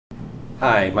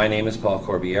Hi, my name is Paul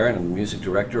Corbiere and I'm the music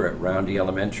director at Roundy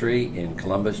Elementary in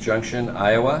Columbus Junction,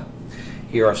 Iowa.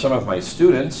 Here are some of my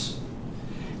students,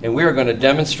 and we are going to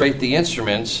demonstrate the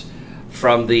instruments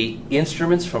from the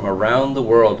Instruments from Around the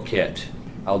World kit.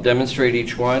 I'll demonstrate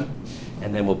each one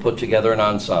and then we'll put together an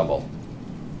ensemble.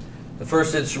 The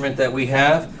first instrument that we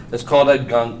have is called a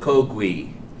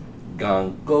Gankogui.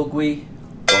 Gankogui,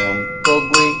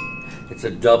 Gankogui. It's a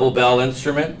double bell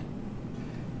instrument.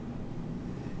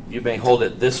 You may hold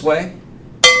it this way.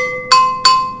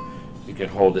 You can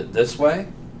hold it this way.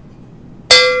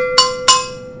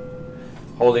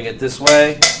 Holding it this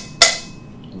way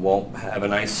won't have a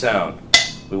nice sound.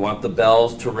 We want the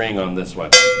bells to ring on this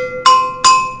one.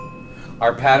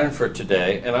 Our pattern for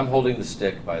today, and I'm holding the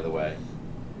stick by the way,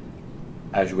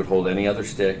 as you would hold any other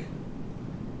stick.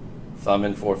 Thumb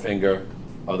and forefinger,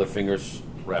 other fingers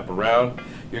wrap around.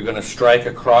 You're going to strike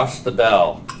across the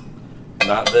bell.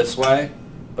 Not this way,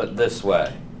 but this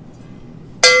way.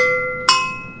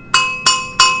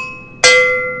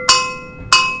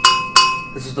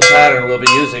 This is the pattern we'll be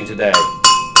using today.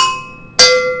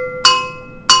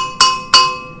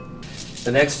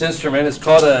 The next instrument is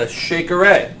called a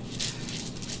Shekere.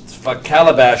 It's a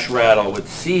calabash rattle with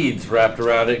seeds wrapped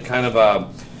around it, kind of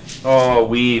a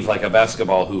weave like a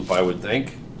basketball hoop, I would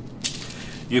think.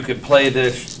 You could play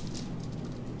this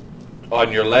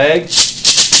on your leg,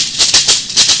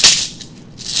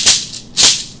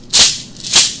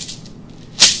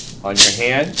 on your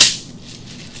hand.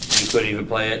 You could even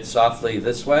play it softly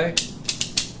this way.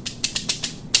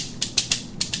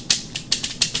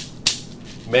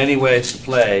 Many ways to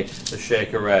play the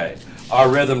Shekere. Our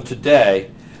rhythm today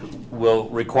will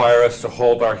require us to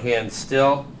hold our hand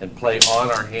still and play on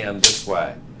our hand this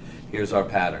way. Here's our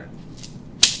pattern.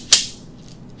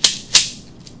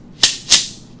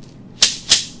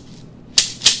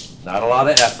 Not a lot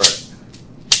of effort.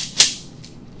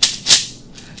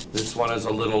 This one is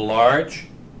a little large,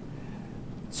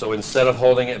 so instead of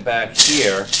holding it back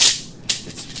here,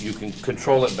 you can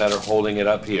control it better holding it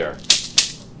up here.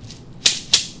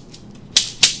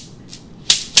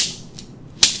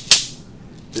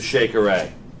 The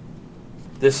Shekere.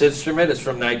 This instrument is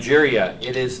from Nigeria.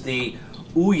 It is the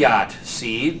uyat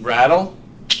seed rattle.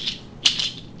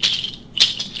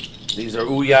 These are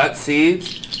uyat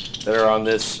seeds that are on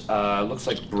this, looks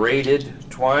like braided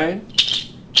twine.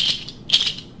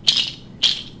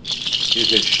 You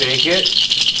could shake it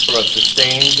for a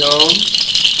sustained tone,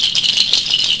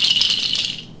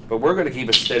 but we're going to keep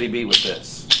a steady beat with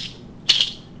this.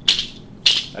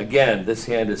 Again, this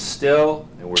hand is still,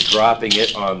 and we're dropping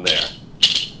it on there.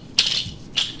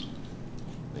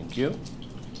 Thank you.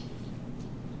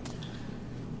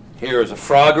 Here is a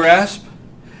frog rasp,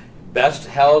 best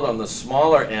held on the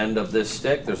smaller end of this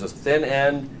stick. There's a thin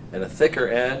end and a thicker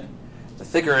end. The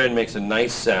thicker end makes a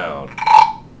nice sound.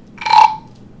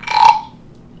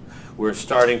 We're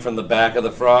starting from the back of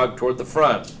the frog toward the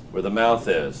front, where the mouth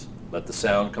is. Let the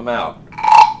sound come out.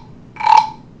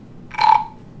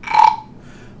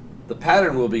 The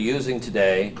pattern we'll be using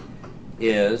today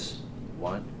is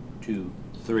 1, 2,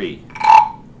 3.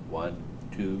 1,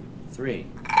 2, 3.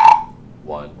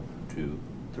 1, 2,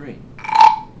 3.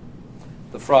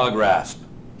 The frog rasp.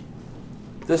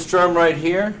 This drum right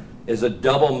here is a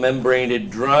double membraned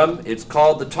drum. It's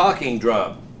called the talking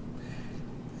drum.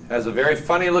 It has a very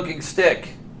funny looking stick.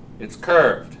 It's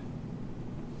curved.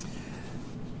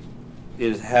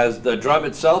 The drum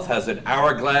itself has an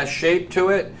hourglass shape to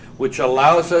it, which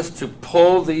allows us to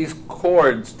pull these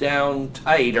cords down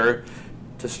tighter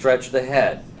to stretch the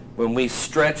head. When we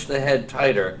stretch the head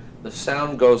tighter, the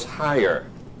sound goes higher.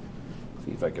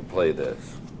 See if I can play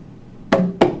this.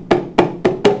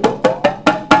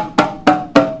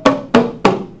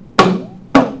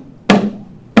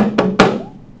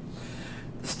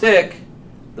 The stick,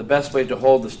 the best way to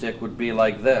hold the stick would be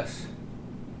like this.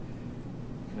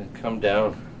 And come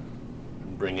down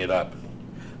and bring it up,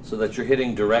 so that you're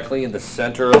hitting directly in the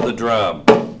center of the drum.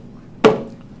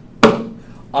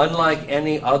 Unlike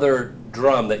any other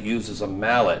drum that uses a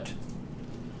mallet,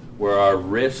 where our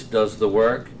wrist does the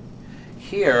work,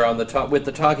 here on the top with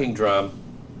the talking drum,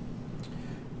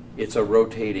 it's a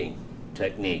rotating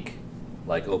technique,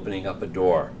 like opening up a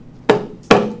door.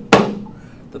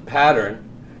 The pattern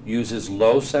uses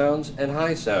low sounds and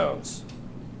high sounds.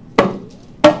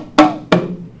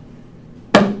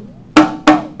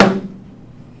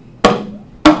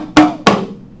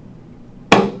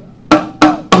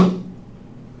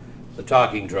 The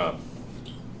talking drum.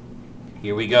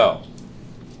 Here we go.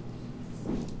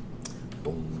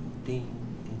 Boom, ding,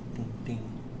 ding, ding, ding.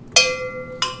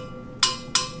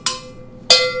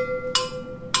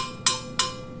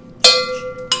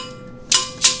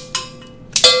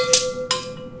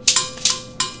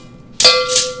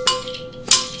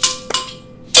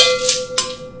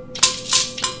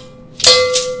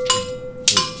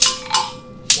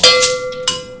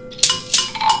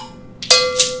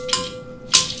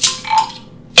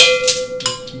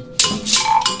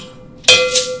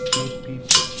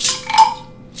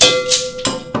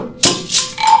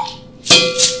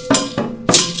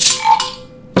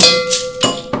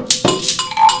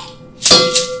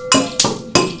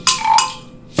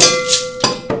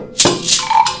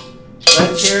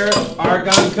 our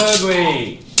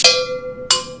Gankogui.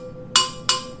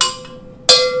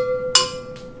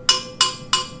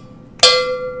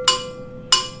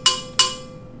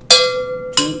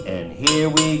 Two, and here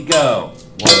we go.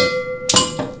 1,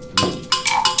 2, 3.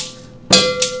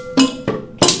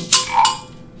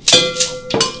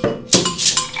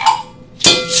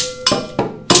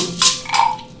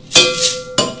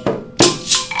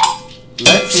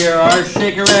 Let's hear our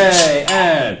Shekere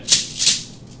and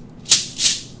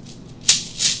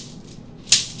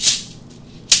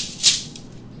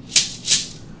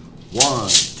 1,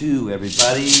 2,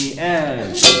 everybody,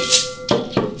 and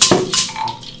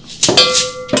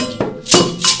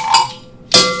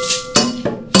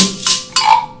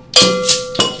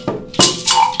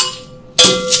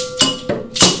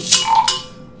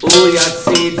Booyah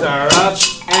seeds are up,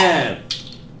 and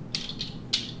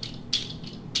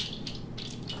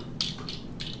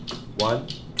 1,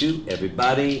 2,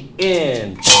 everybody,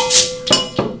 in.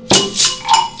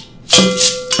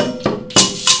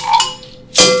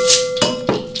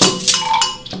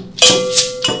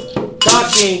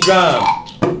 Talking drum.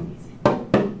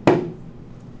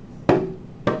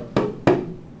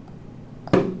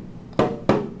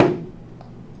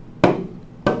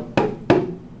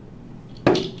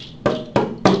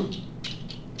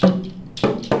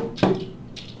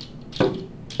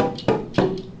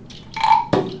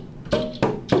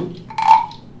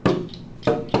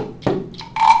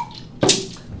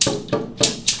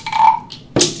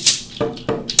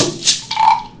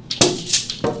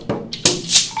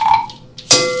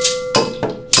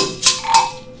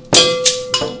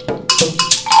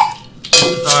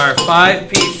 Our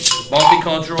 5-piece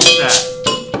multicultural set.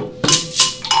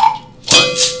 1,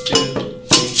 2,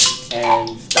 3,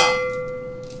 and stop.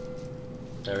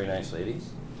 Very nice, ladies.